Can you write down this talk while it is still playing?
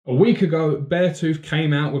A week ago, Beartooth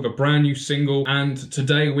came out with a brand new single, and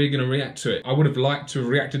today we're going to react to it. I would have liked to have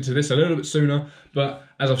reacted to this a little bit sooner, but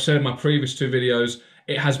as I've said in my previous two videos,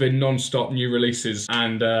 it has been non-stop new releases,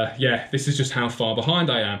 and yeah, this is just how far behind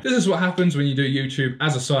I am. This is what happens when you do YouTube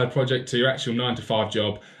as a side project to your actual 9-to-5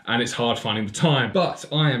 job, and it's hard finding the time. But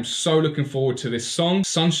I am so looking forward to this song,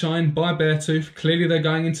 Sunshine by Beartooth. Clearly they're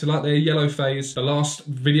going into like their yellow phase. The last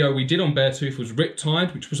video we did on Beartooth was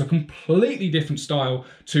Riptide, which was a completely different style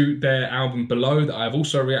to their album Below that I have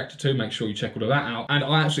also reacted to. Make sure you check all of that out. And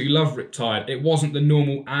I absolutely love Riptide. It wasn't the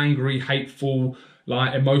normal angry, hateful,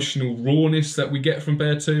 like emotional rawness that we get from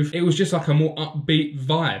Beartooth. It was just like a more upbeat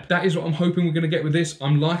vibe. That is what I'm hoping we're gonna get with this.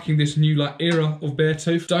 I'm liking this new like era of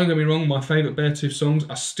Beartooth. Don't get me wrong, my favorite Beartooth songs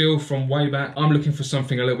are still from way back. I'm looking for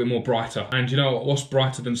something a little bit more brighter. And you know what, what's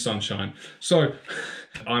brighter than sunshine? So,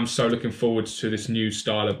 I'm so looking forward to this new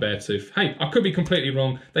style of Beartooth. Hey, I could be completely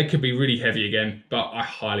wrong. They could be really heavy again, but I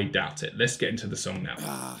highly doubt it. Let's get into the song now.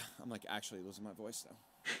 I'm like actually losing my voice now.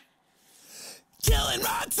 Killing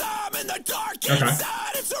my time in the dark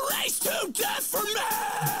inside. It's a race to death for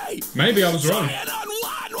me. Maybe I was wrong. Trying to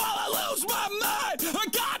unwind while I lose my mind. I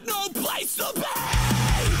got no place to be.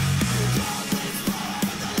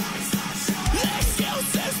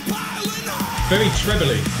 Excuses piling up. Very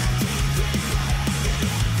trebly.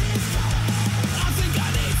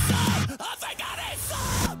 I need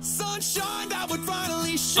some sunshine that would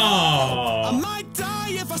finally show. Oh. I might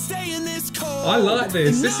die if I stay in this cold. I like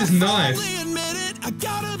this. This is nice.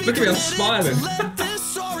 Look at me, I'm smiling.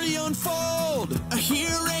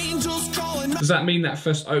 Does that mean that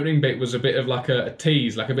first opening bit was a bit of like a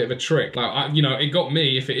tease, like a bit of a trick? Like, you know, it got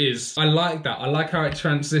me if it is. I like that. I like how it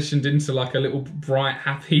transitioned into like a little bright,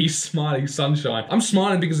 happy, smiling sunshine. I'm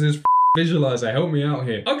smiling because there's visualizer. Help me out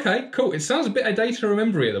here. Okay, cool. It sounds a bit of data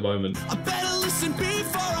remembery at the moment. I better listen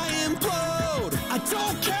before I implode. I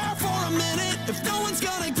don't care for a minute if no one's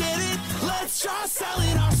gonna get it. Let's try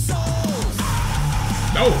selling our souls.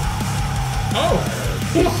 Oh! Oh!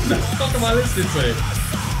 What the fuck am I listening to?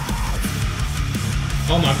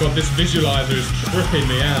 Oh my god, this visualizer is tripping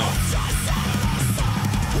me out.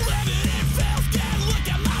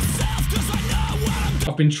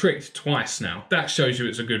 I've been tricked twice now. That shows you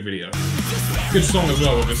it's a good video. Good song as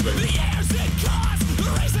well, obviously.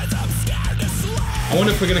 I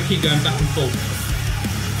wonder if we're gonna keep going back and forth.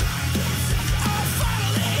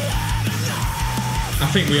 I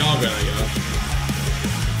think we are gonna, you know.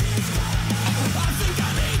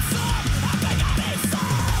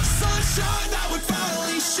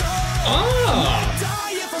 Ah!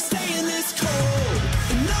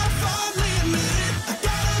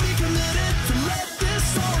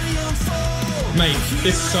 Mate,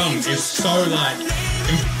 this song is so like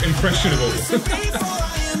impressionable.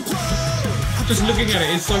 Just looking at it,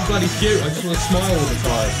 it's so bloody cute. I just want to smile all the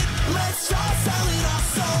time.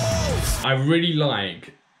 I really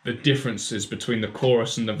like the differences between the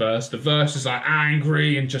chorus and the verse. The verse is like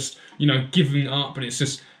angry and just, you know, giving up, and it's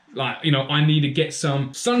just like, you know, I need to get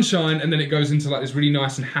some sunshine, and then it goes into like this really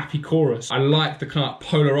nice and happy chorus. I like the kind of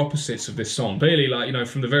polar opposites of this song. Clearly, like, you know,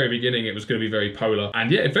 from the very beginning it was going to be very polar,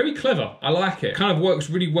 and yeah, very clever. I like it. Kind of works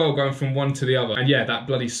really well going from one to the other. And yeah, that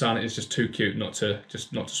bloody sun is just too cute not to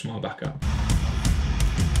smile back up.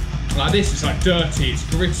 Like this, it's like dirty, it's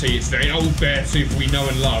gritty, it's the old Beartooth we know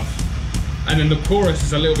and love. And then the chorus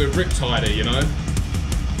is a little bit riptide-y, you know?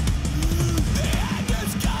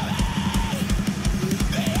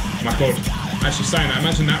 Oh my god, actually saying that,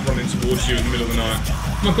 imagine that running towards you in the middle of the night.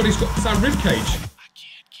 Oh my god, he's got that ribcage.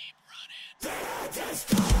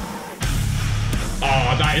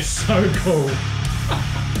 Oh, that is so cool.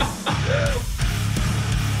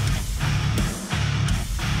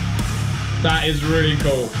 That is really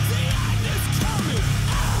cool.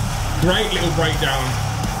 Great little breakdown.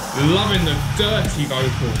 Loving the dirty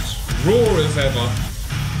vocals. Raw as ever.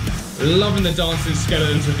 Loving the dancing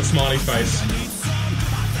skeletons with the smiley face.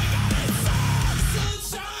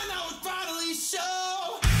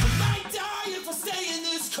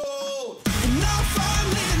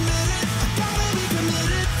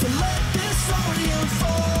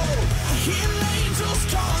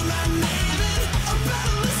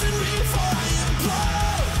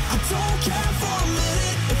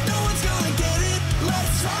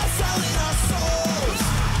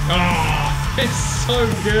 Ah, it's so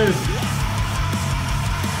good.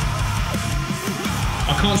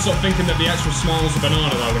 I can't stop thinking that the actual smile's a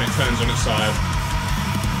banana though when it turns on its side.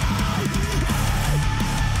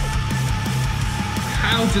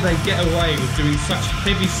 How do they get away with doing such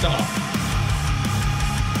heavy stuff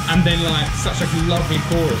and then like such a lovely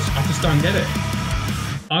chorus? I just don't get it.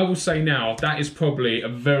 I will say now, that is probably a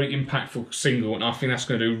very impactful single, and I think that's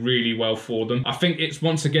going to do really well for them. I think it's,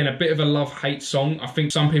 once again, a bit of a love-hate song. I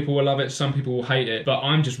think some people will love it, some people will hate it, but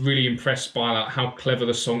I'm just really impressed by like how clever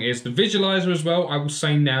the song is. The visualizer as well, I will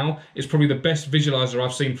say now, is probably the best visualizer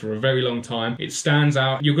I've seen for a very long time. It stands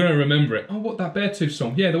out. You're going to remember it. Oh, what, that Beartooth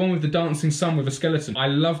song? Yeah, the one with the dancing sun with a skeleton. I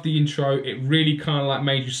love the intro. It really kind of like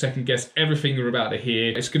made you second guess everything you're about to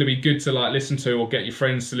hear. It's going to be good to like listen to or get your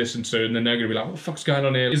friends to listen to, and then they're going to be like, what the fuck's going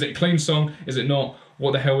on here? Is it a clean song? Is it not?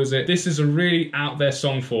 What the hell is it? This is a really out there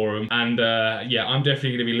song for them, and yeah, I'm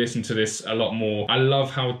definitely going to be listening to this a lot more. I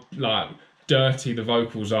love how like dirty the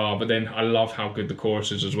vocals are, but then I love how good the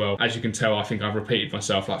chorus is as well. As you can tell, I think I've repeated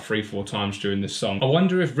myself like 3-4 times during this song. I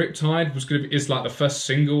wonder if Riptide is like the first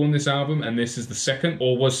single on this album and this is the second,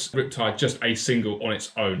 or was Riptide just a single on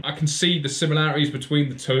its own? I can see the similarities between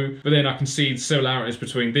the two, but then I can see the similarities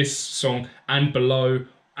between this song and Below,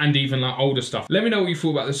 and even like older stuff. Let me know what you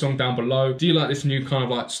thought about this song down below. Do you like this new kind of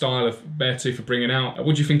like style of Beartooth for bringing out?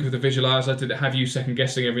 What do you think of the visualizer? Did it have you second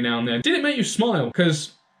guessing every now and then? Did it make you smile?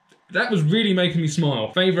 Because that was really making me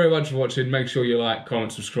smile. Thank you very much for watching. Make sure you like,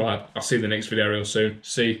 comment, subscribe. I'll see you in the next video real soon.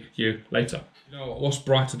 See you later. You know what's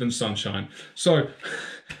brighter than sunshine? So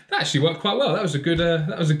that actually worked quite well. That was a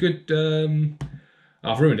good.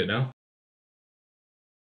 I've ruined it now.